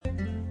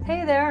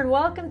Hey there, and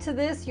welcome to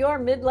this Your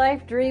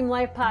Midlife Dream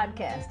Life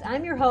podcast.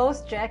 I'm your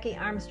host, Jackie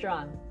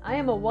Armstrong. I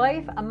am a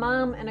wife, a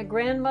mom, and a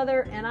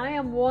grandmother, and I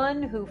am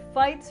one who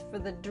fights for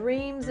the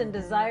dreams and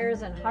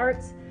desires and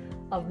hearts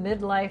of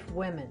midlife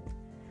women.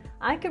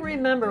 I can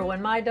remember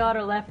when my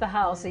daughter left the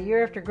house a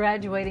year after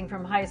graduating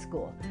from high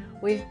school.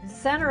 We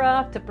sent her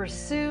off to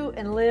pursue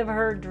and live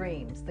her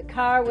dreams. The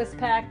car was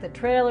packed, the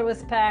trailer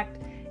was packed.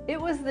 It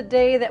was the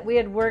day that we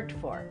had worked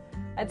for.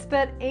 I'd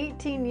spent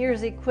 18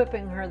 years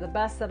equipping her the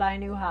best that I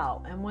knew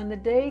how, and when the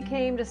day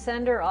came to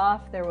send her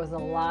off, there was a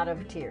lot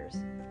of tears.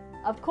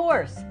 Of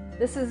course,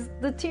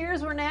 the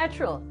tears were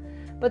natural,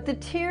 but the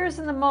tears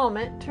in the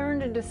moment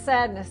turned into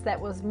sadness that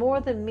was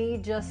more than me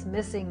just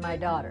missing my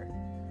daughter.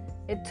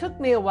 It took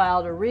me a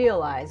while to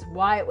realize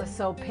why it was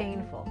so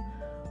painful,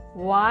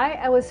 why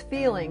I was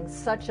feeling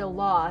such a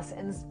loss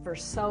and for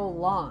so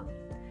long.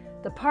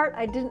 The part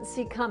I didn't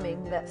see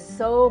coming that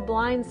so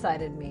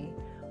blindsided me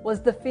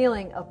was the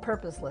feeling of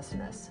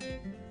purposelessness.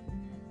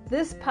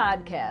 This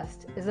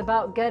podcast is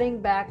about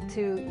getting back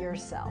to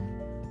yourself,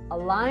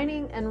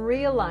 aligning and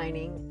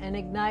realigning and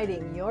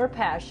igniting your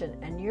passion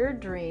and your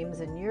dreams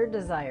and your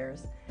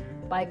desires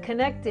by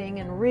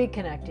connecting and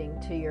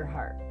reconnecting to your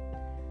heart.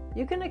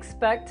 You can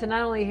expect to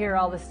not only hear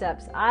all the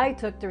steps I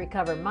took to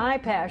recover my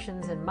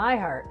passions and my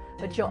heart,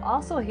 but you'll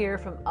also hear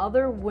from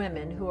other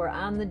women who are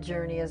on the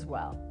journey as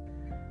well.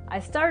 I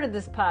started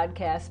this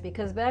podcast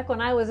because back when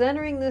I was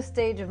entering this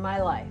stage of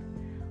my life,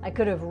 I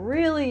could have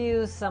really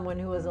used someone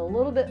who was a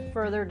little bit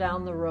further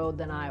down the road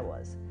than I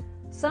was.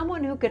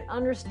 Someone who could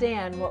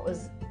understand what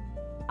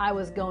I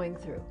was going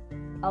through.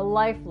 A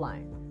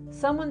lifeline.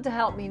 Someone to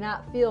help me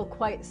not feel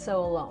quite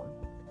so alone.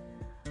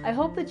 I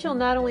hope that you'll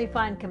not only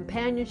find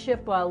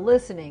companionship while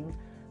listening,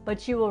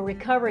 but you will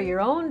recover your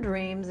own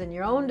dreams and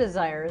your own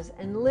desires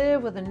and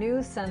live with a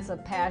new sense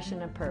of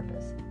passion and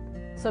purpose.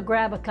 So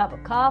grab a cup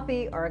of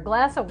coffee or a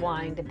glass of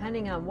wine,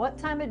 depending on what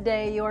time of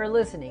day you are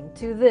listening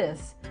to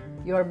this,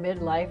 Your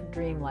Midlife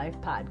Dream Life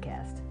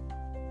podcast.